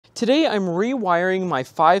Today I'm rewiring my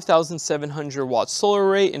 5,700 watt solar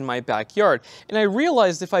array in my backyard, and I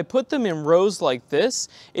realized if I put them in rows like this,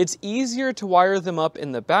 it's easier to wire them up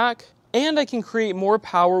in the back, and I can create more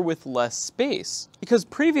power with less space. Because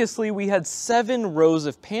previously we had 7 rows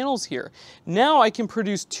of panels here. Now I can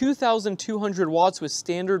produce 2,200 watts with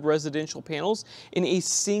standard residential panels in a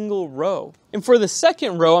single row. And for the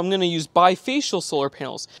second row, I'm gonna use bifacial solar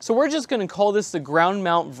panels. So we're just gonna call this the ground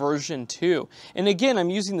mount version 2. And again,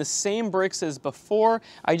 I'm using the same bricks as before,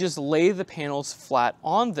 I just lay the panels flat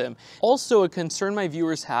on them. Also, a concern my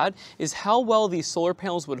viewers had is how well these solar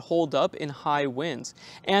panels would hold up in high winds.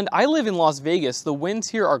 And I live in Las Vegas, the winds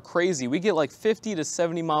here are crazy. We get like 50 to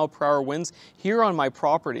 70 mile per hour winds here on my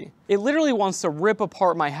property. It literally wants to rip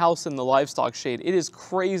apart my house in the livestock shade. It is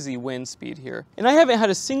crazy wind speed here. And I haven't had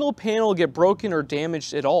a single panel get broken or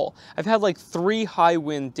damaged at all. I've had like 3 high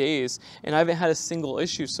wind days and I haven't had a single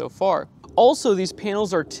issue so far. Also, these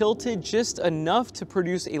panels are tilted just enough to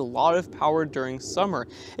produce a lot of power during summer.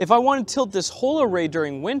 If I want to tilt this whole array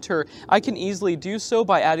during winter, I can easily do so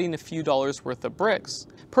by adding a few dollars worth of bricks.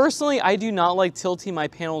 Personally, I do not like tilting my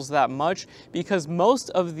panels that much because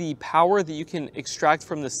most of the power that you can extract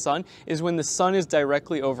from the sun is when the sun is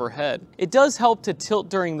directly overhead. It does help to tilt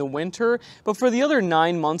during the winter, but for the other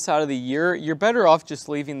 9 months out of the year, you're better off just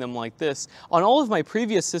leaving them like this. On all of my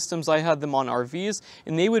previous systems, I had them on RVs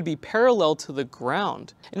and they would be parallel to the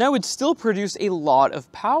ground. And I would still produce a lot of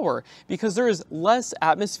power because there is less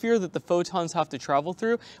atmosphere that the photons have to travel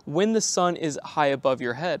through when the sun is high above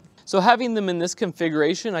your head. So having them in this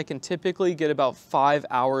configuration, I can typically get about 5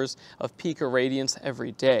 hours of peak irradiance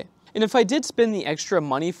every day. And if I did spend the extra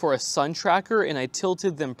money for a sun tracker and I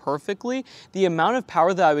tilted them perfectly, the amount of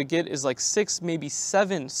power that I would get is like 6, maybe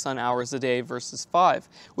 7 sun hours a day versus 5,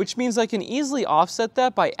 which means I can easily offset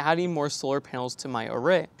that by adding more solar panels to my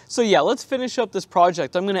array. So yeah, let's finish up this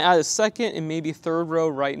project. I'm gonna add a second and maybe third row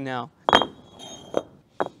right now.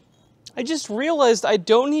 I just realized I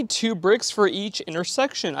don't need 2 bricks for each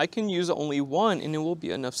intersection. I can use only 1 and it will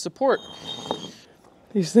be enough support.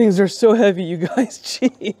 These things are so heavy, you guys,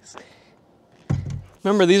 jeez.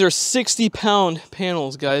 Remember, these are 60-pound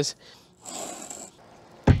panels, guys.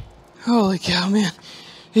 Holy cow, man.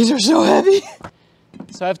 These are so heavy.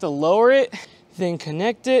 So I have to lower it, then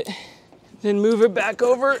connect it, then move it back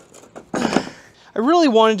over. I really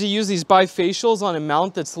wanted to use these bifacials on a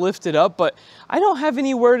mount that's lifted up, but I don't have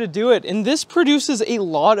anywhere to do it, and this produces a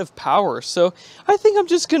lot of power, so I think I'm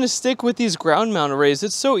just gonna stick with these ground mount arrays.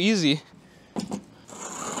 It's so easy.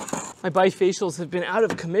 My bifacials have been out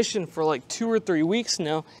of commission for like 2 or 3 weeks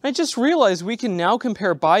now. I just realized we can now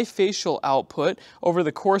compare bifacial output over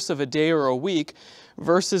the course of a day or a week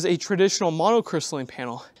versus a traditional monocrystalline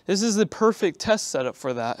panel. This is the perfect test setup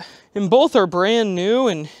for that. And both are brand new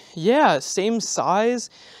and yeah, same size,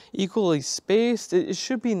 equally spaced. It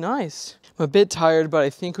should be nice. I'm a bit tired, but I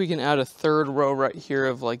think we can add a third row right here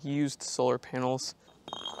of like used solar panels.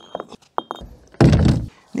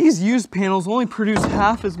 These used panels only produce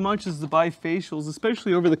half as much as the bifacials,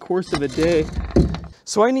 especially over the course of a day.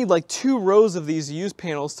 So I need like 2 rows of these used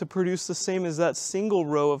panels to produce the same as that single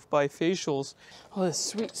row of bifacials. Oh, this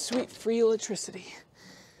sweet, sweet free electricity.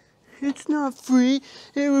 It's not free,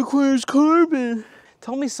 it requires carbon.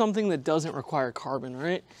 Tell me something that doesn't require carbon,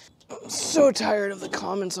 right? I'm so tired of the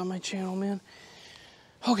comments on my channel, man.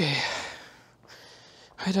 Okay,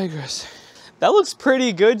 I digress. That looks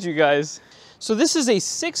pretty good, you guys. So this is a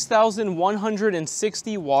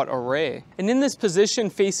 6,160 watt array. And in this position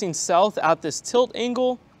facing south at this tilt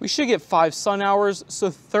angle, we should get 5 sun hours,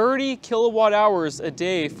 so 30 kilowatt hours a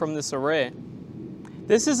day from this array.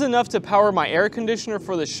 This is enough to power my air conditioner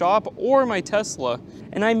for the shop or my Tesla.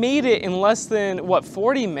 And I made it in less than, what,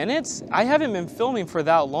 40 minutes? I haven't been filming for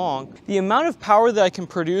that long. The amount of power that I can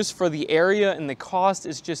produce for the area and the cost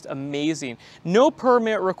is just amazing. No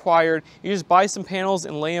permit required. You just buy some panels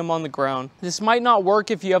and lay them on the ground. This might not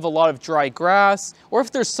work if you have a lot of dry grass or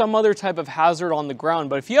if there's some other type of hazard on the ground.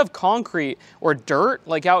 But if you have concrete or dirt,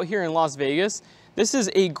 like out here in Las Vegas, this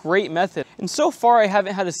is a great method. And so far I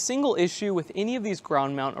haven't had a single issue with any of these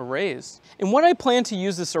ground mount arrays. And what I plan to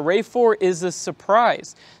use this array for is a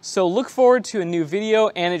surprise. So look forward to a new video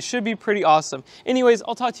and it should be pretty awesome. Anyways,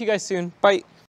 I'll talk to you guys soon. Bye.